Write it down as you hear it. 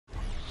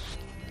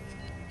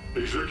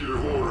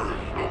Executive order,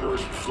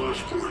 Operation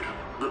Flashpoint.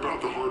 Rip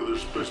out the heart of their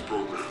space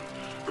program.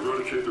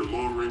 Eradicate their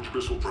long-range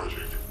missile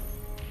project.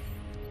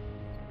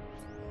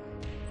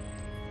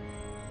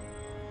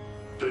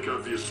 Take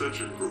out the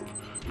Ascension Group.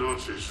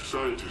 Nazis,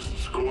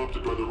 scientists,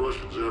 co-opted by the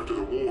Russians after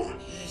the war.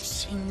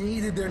 She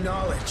needed their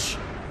knowledge.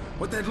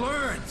 What they'd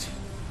learned.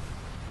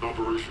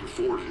 Operation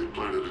 40 had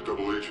planted a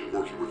double agent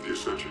working with the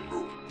Ascension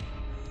Group.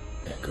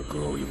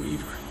 Kagori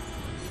Weaver.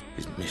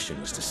 His mission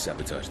was to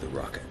sabotage the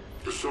rocket.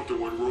 But something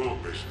went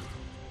wrong, Mason.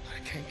 I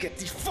can't get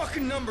these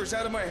fucking numbers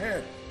out of my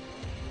head.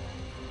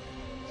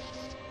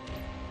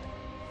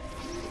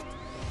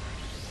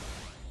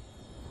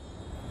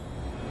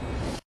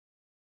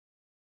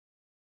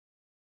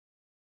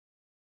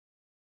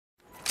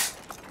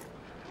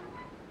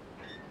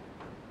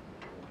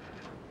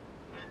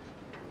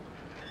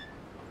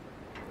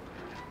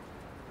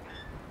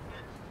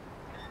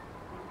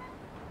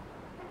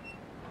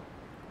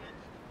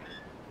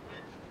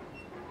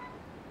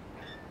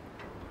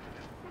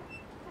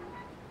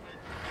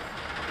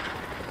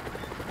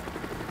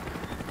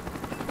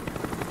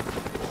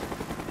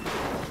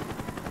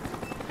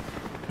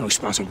 No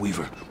response from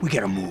Weaver. We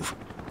gotta move.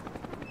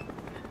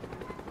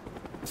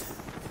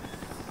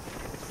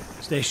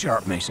 Stay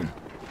sharp, Mason.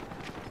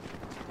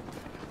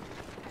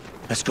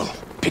 Let's go.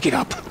 Pick it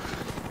up.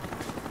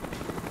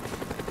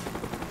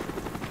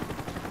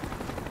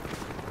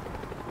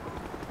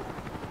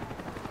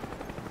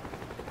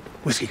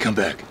 Whiskey, come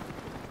back.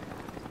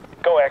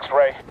 Go,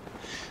 X-Ray.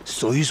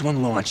 Soyuz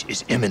 1 launch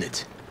is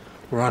imminent.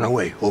 We're on our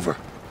way. Over.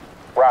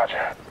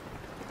 Roger.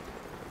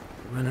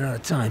 Running out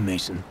of time,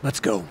 Mason.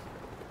 Let's go.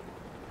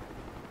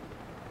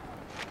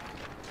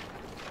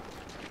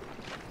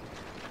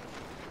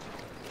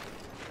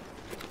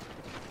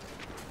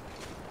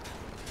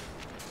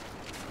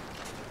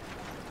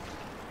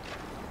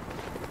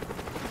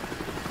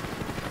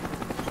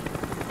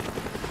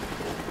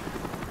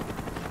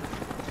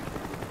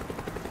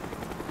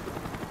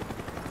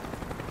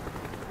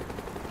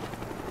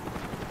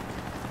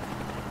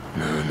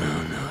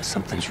 No.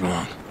 Something's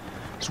wrong.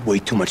 There's way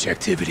too much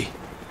activity.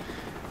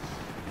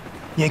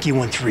 Yankee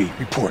 1-3,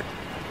 report.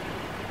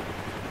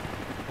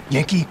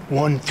 Yankee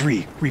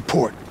 1-3,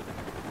 report.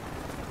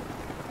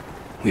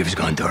 Weaver's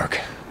gone dark.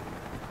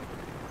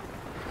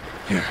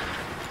 Here,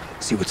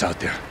 see what's out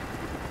there.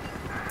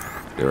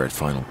 They're at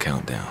final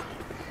countdown.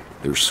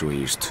 There's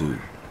Soyuz 2,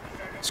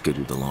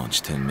 scheduled to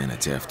launch 10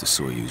 minutes after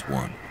Soyuz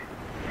 1. Up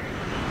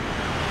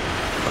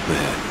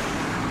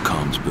ahead,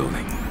 comms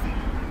building.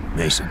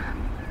 Mason,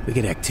 we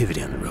get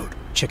activity on the road.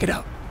 Check it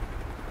out.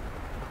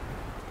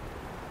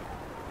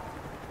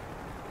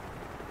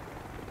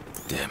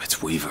 Damn,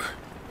 it's Weaver.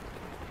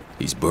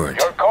 He's burnt.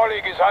 Your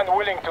colleague is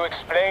unwilling to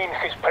explain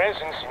his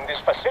presence in this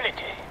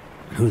facility.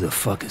 Who the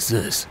fuck is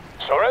this?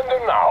 Surrender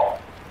now,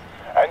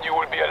 and you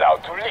will be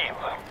allowed to leave.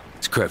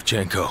 It's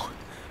Kravchenko.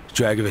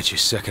 Dragovich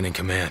is second in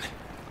command.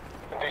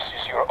 This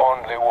is your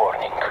only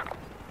warning.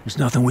 There's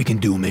nothing we can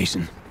do,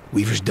 Mason.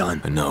 Weaver's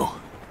done. I know.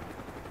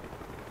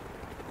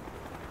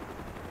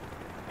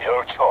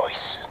 Your choice.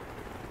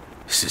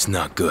 This is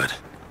not good.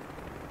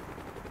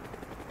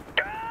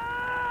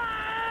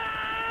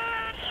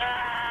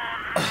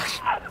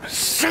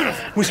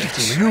 Whiskey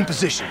team, are you in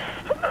position?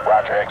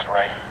 Roger,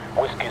 X-Ray.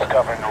 Whiskey's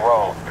covering the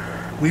road.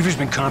 Weaver's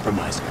been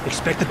compromised.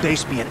 Expect the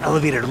base to be an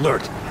elevated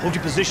alert. Hold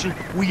your position.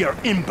 We are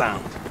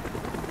inbound.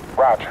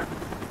 Roger.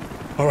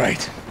 All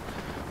right.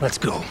 Let's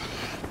go.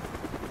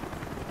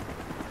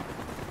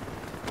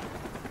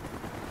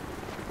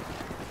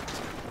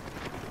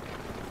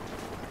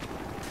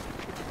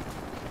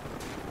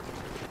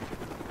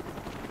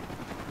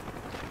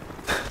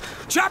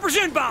 Chopper's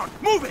inbound!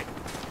 Move it!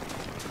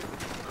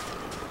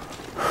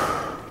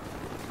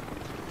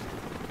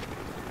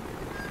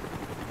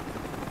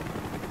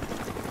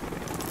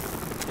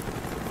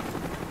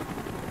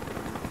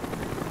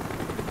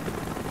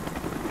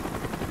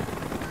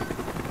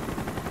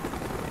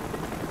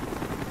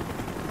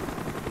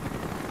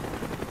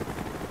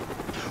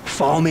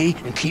 Follow me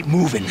and keep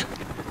moving.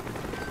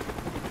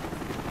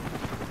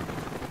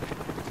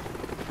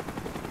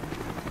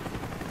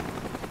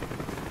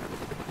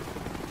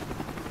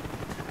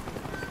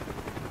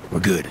 We're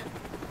good.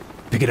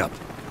 Pick it up.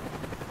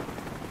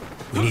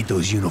 We need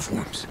those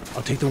uniforms.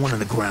 I'll take the one on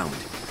the ground.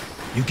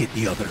 You get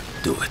the other.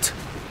 Do it.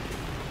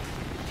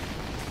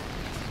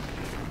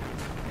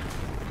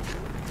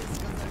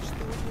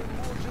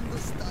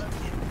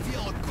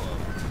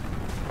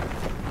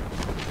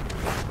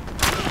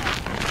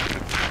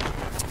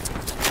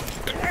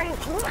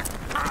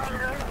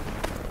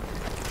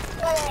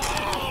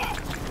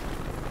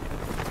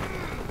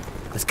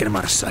 Let's get him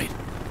out of sight.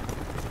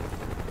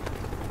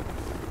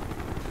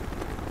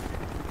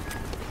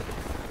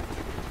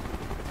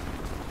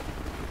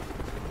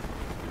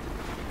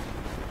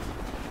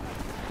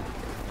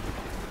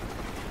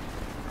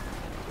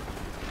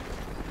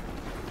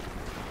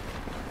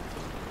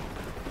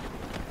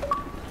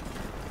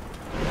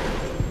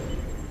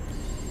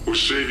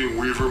 Was saving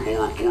Weaver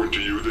more important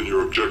to you than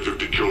your objective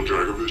to kill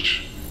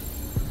Dragovich?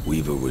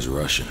 Weaver was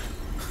Russian.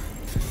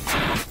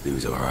 He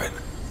was all right.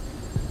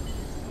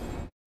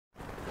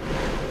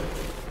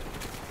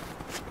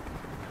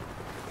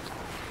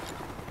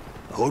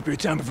 Hope your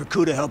time for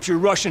Kuda helps your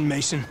Russian,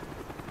 Mason.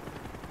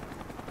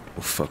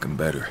 Well, fucking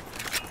better.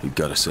 We've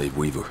got to save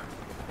Weaver.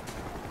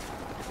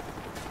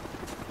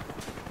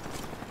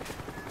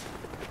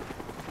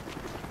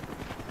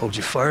 Hold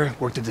your fire,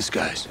 work the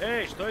disguise.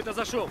 Эй, что это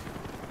за шум?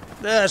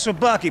 Да,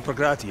 собаки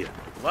проклятые.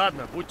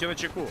 Ладно, будьте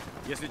начеку.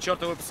 Если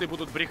чертовы псы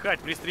будут брехать,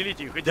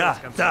 пристрелите их и Да, дело с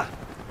концом. да.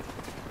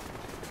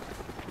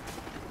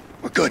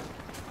 We're good.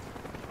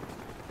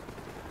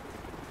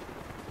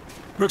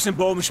 Brooks and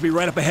Bowman should be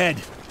right up ahead.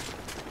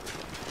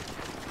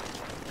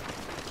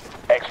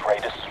 X-Ray,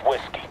 this is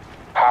Whiskey.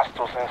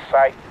 Hostiles in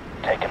sight,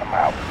 taking them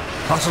out.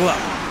 Hustle up.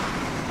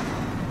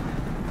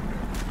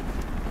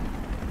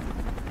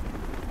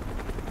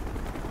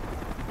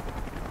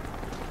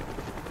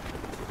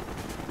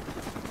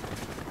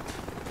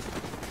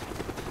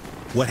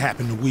 What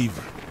happened to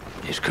Weaver?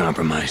 He's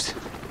compromised.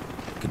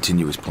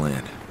 Continue as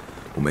planned.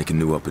 We'll make a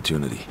new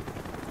opportunity.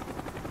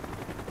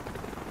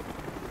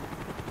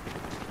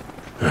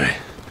 All right,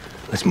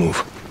 let's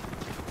move.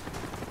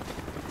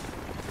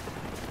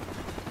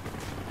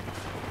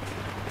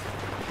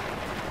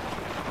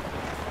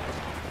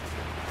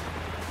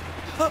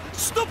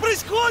 Что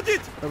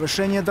происходит?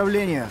 Повышение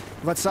давления.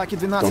 В Отсаке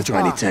Don't draw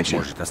any 12А. attention.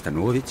 Может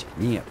остановить?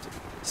 Нет.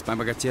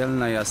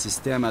 Вспомогательная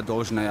система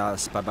должна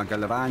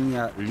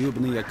вспомогательная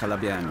любые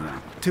колебания.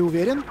 Ты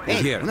уверен? Эй,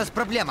 Уверен. у нас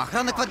проблема.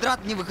 Охрана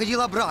квадрат не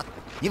выходила обратно.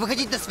 Не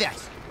выходить на связь.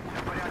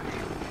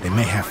 They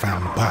may have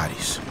found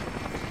bodies.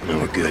 No,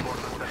 we're good.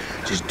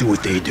 Just do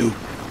what they do.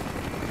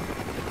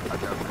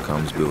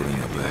 Comms building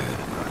up ahead.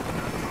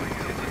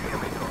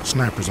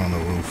 Snipers on the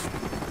roof.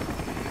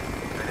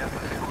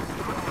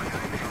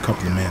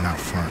 Couple of men out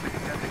front.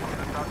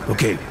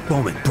 Okay,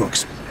 Bowman,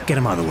 Brooks, get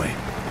him out of the way.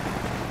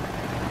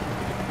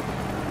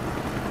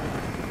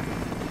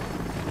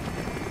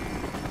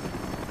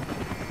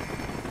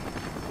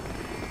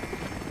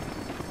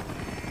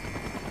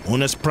 Un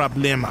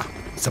problema.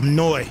 Some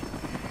noise.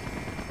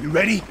 You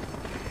ready?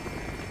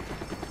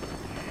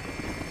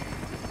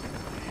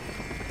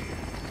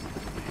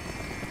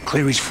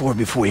 Clear each floor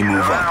before you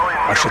move up.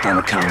 I'll shut down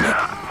the counter.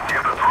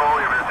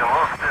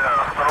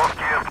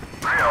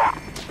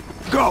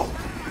 Go!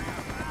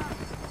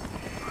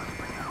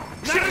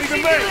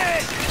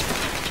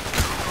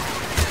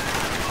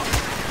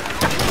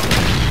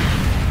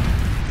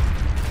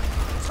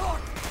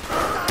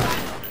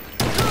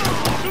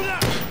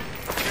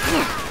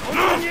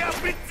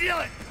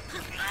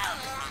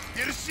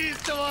 Держись,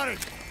 товарищ!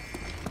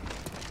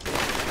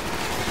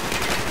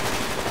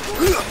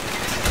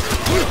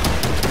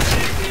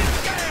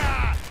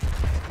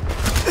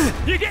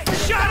 You get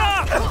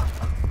shot up!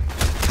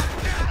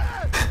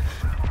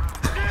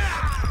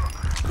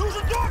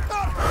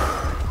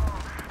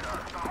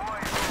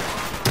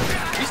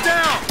 He's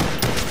down!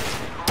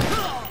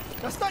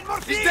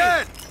 He's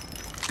dead!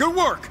 Good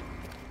work!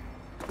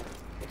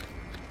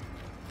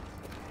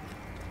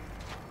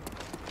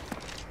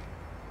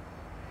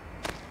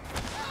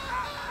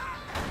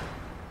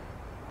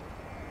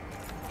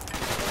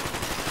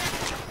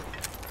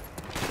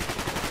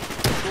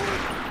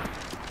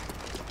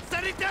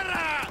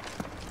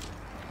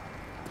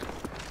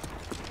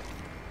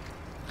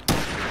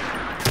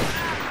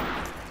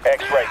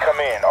 X-Ray, come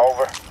in,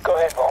 over. Go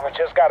ahead, Bowman.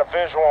 Just got a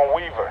visual on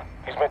Weaver.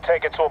 He's been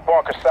taken to a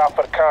bunker south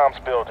of the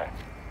comms building.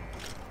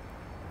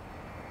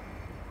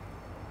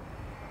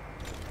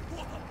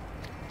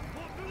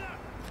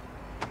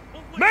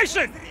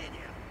 Mason!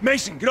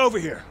 Mason, get over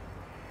here.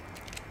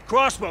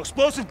 Crossbow,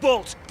 explosive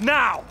bolts,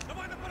 now!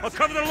 I'll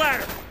cover the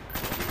ladder.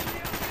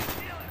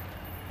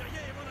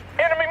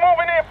 Enemy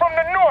moving in from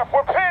the north.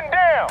 We're pinned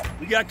down.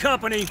 We got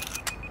company.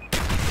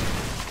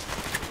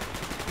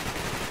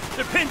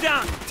 They're pinned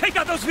down. Take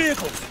out those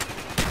vehicles.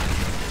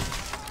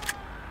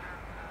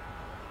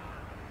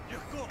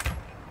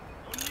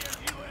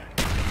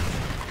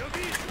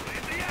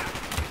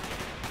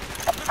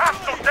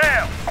 Hostile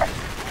down.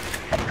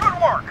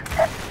 Good work.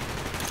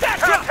 That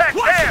truck!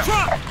 Watch the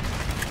truck!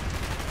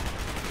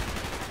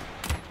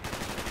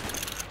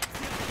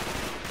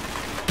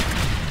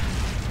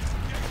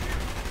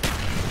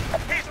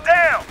 He's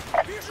down.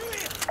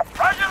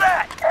 Roger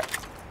that.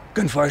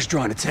 Gunfire's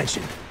drawing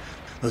attention.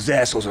 Those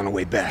assholes on the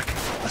way back.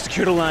 I'll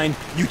secure the line,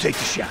 you take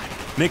the shot.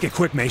 Make it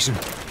quick, Mason.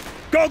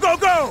 Go, go,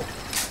 go!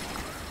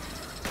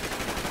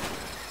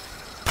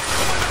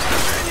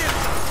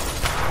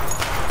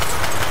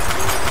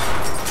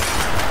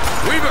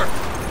 Weaver!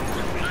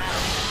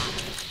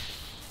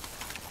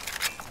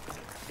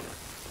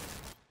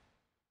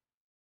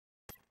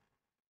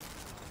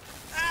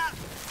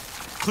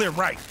 Clear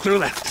right. Clear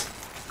left.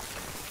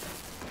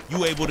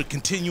 You able to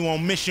continue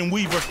on mission,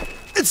 Weaver?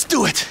 Let's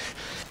do it!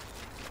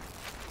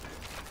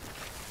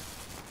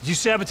 Did you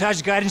sabotage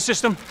the guidance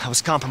system? I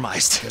was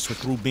compromised. Guess we're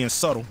through being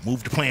subtle.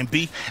 Move to plan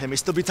B. There may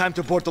still be time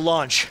to abort the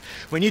launch.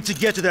 We need to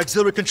get to the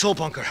auxiliary control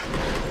bunker.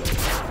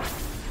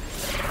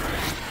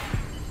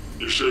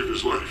 You saved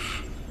his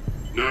life.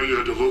 Now you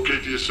had to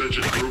locate the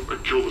Ascension group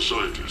and kill the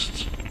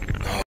scientists.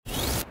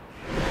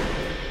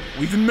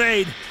 We've been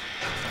made.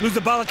 Lose the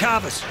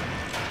Balaclavas.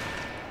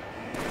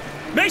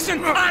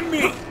 Mason, on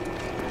me!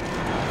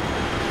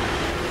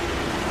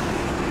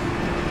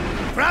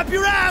 Grab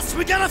your ass!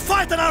 We got a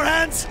fight on our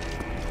hands!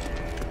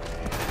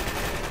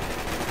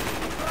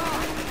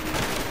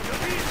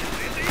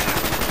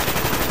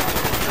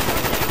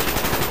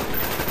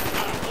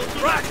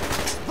 Right!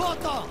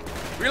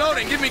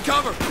 Reloading, give me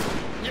cover!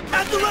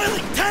 At the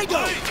railing!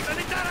 Tango!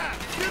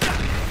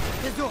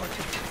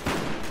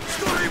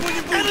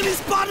 Enemy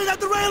spotted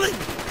at the railing!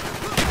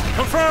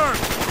 Confirmed!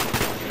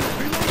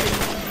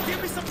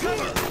 Give me some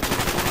cover!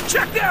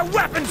 Check their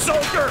weapons,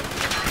 soldier!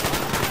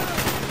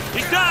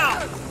 He's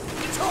down!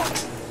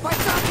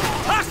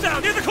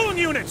 Hostile near the cooling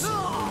units!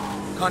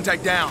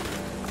 Contact down.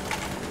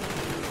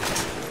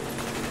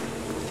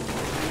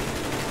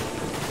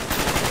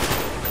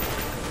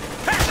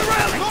 Pass the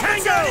railing!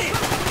 Tango!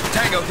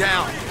 Tango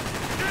down.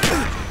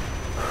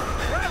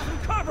 Grab some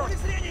cover!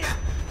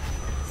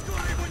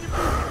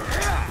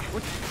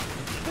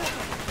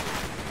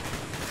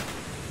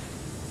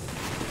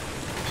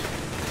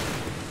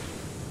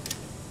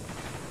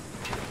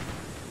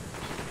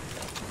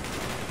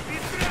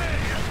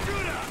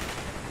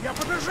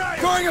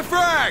 Throwing a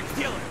frag!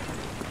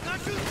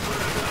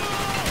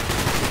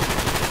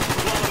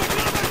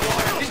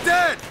 He's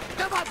dead!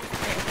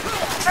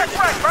 That's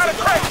right, private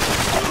crate!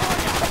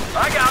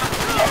 I got him!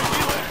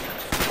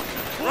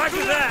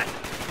 Roger that!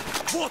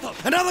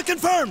 Another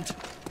confirmed!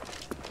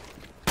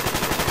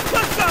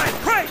 Left side,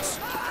 crates!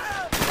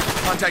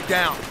 Contact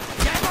down.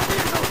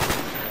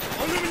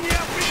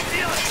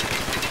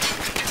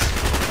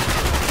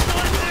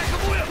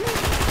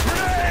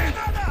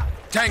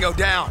 Tango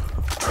down.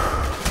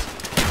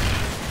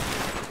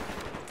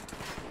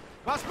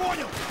 Вас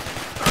понял!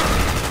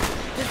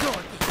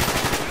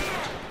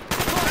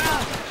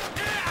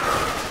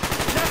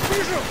 Я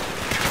вижу!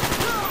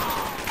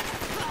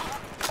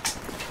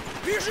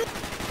 Вижу!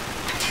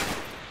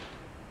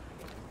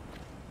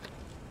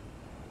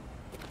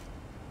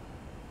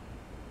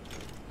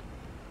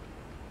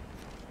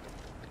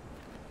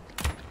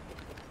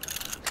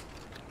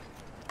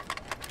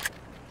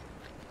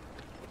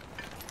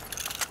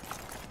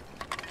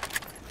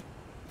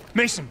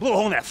 Mason, blow a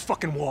hole in that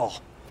fucking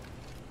wall.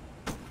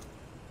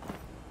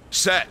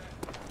 Set.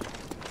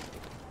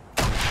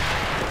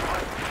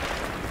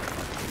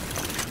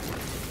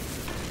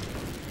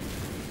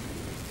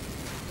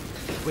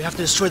 We have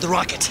to destroy the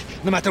rocket,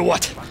 no matter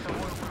what.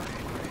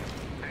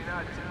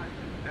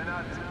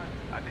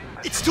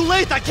 It's too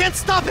late, I can't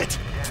stop it!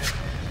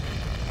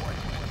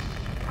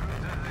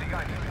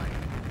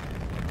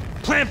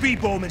 Plan B,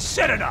 Bowman,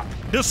 set it up!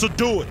 This'll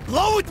do it.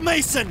 Blow it,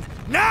 Mason!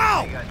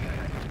 Now!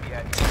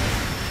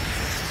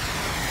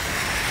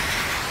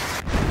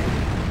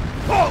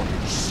 Oh,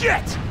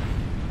 shit!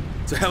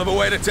 It's a hell of a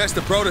way to test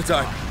the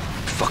prototype.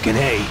 Fucking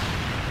A.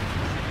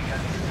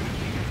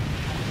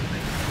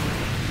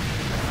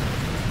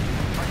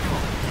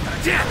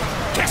 Damn!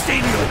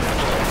 Castillo!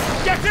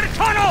 Get to the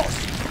tunnels!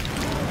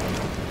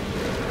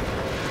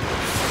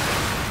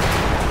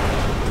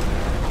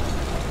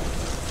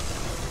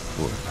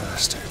 Poor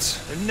bastards.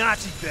 They're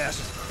Nazi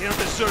bastards. They don't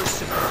deserve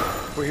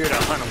sympathy. We're here to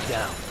hunt them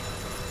down.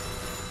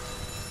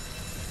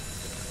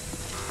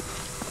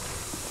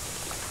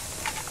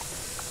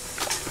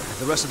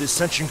 The rest of the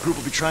Ascension group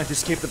will be trying to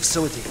escape the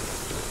facility.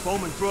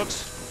 Bowman,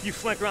 Brooks, you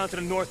flank around to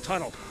the north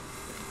tunnel.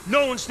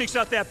 No one sneaks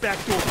out that back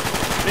door.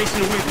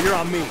 Mason and Weaver, you're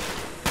on me.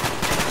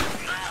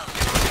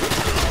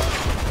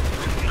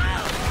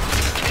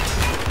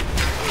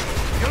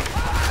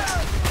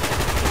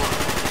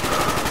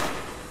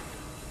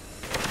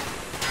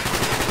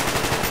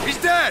 He's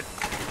dead!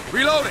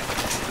 Reloading!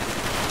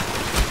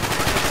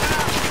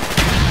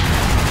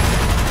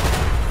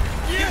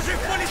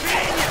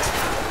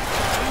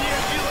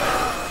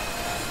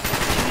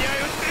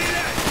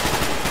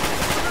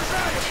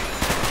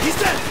 He's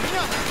dead!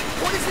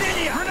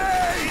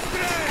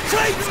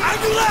 Crates, on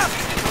your left!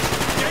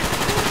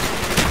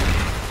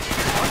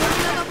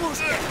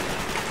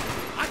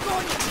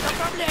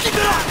 Keep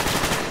it up!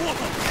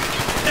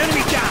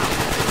 Enemy down!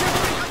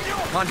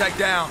 Contact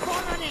down.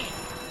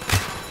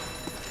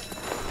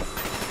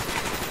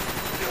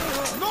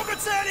 Много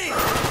целей!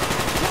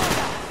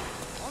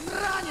 Он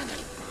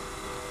раненый!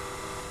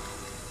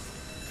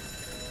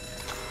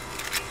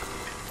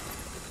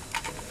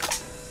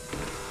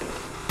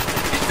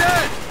 He's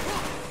dead!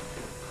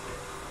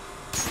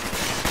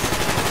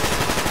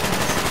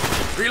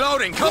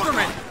 Reloading, cover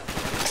me!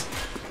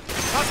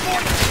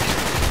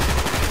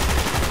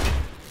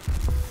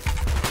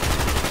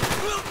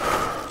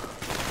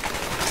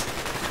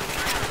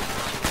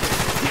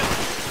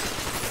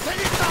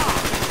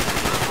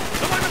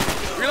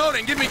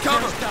 Reloading, give me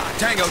cover!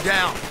 Tango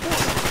down!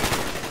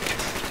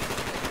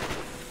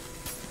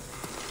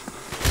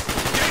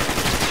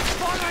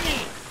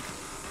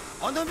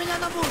 Он у меня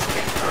на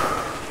мушке!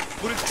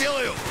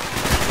 Сделаю!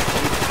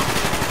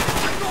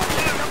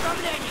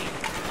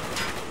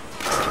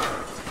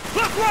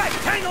 Look right!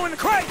 Tango in the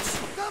crates!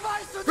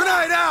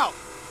 Grenade out!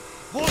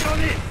 Вот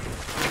они!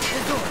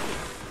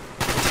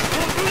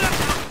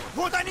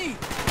 Вот они!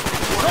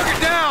 Target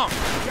down!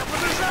 Я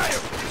подъезжаю!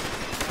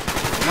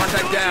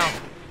 Contact down!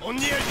 Он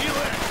не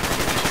жилый!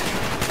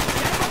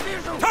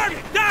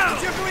 Target down!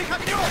 Удерживай их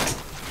огнем!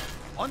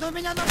 Он у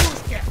меня на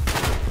пушке!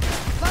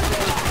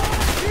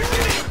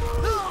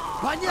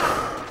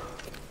 Понятно!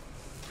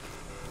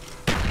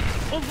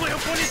 Он в моем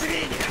поле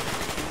зрения!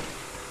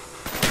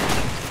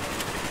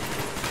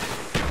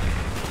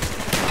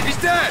 He's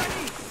dead!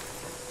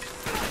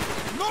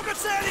 Много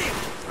целей!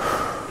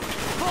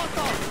 Вот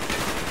он!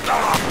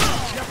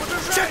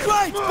 Check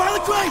right! By the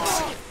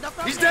crates!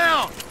 He's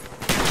down!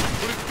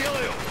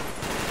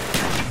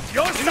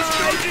 Your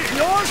side!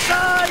 Your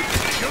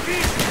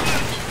side!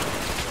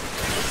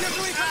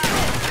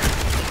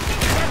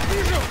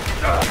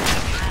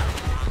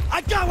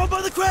 I got one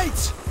by the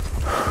crates!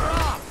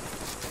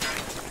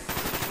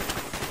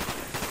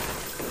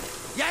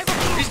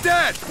 He's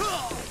dead!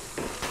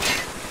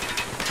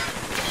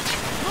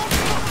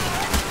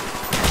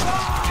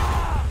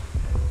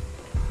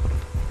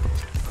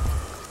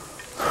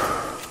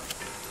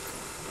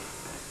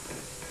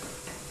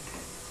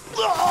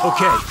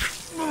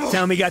 Okay.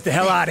 Tell me got the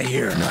hell out of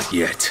here. Not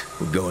yet.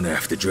 We're going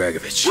after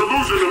Dragovich. We're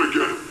losing him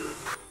again.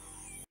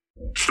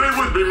 Stay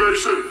with me,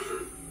 Mason.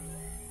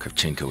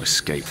 Kravchenko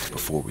escaped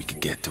before we could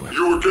get to him.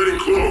 You were getting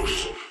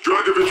close.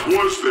 Dragovich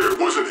was there,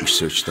 wasn't We he?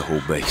 searched the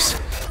whole base.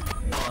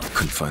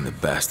 Couldn't find the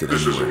bastard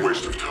This is a anywhere.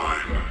 waste of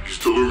time. He's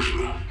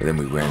delusional. And then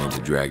we ran into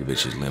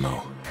Dragovich's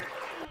limo.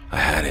 I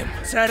had him.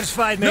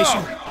 Satisfied,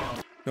 Mason?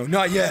 No,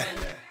 not yet.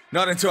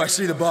 Not until I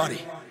see the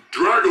body.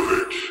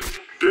 Dragovich,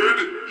 did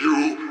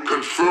you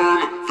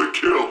confirm the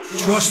kill?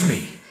 Trust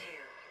me.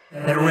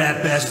 That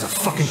rat bast's a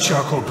fucking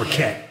charcoal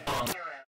briquette.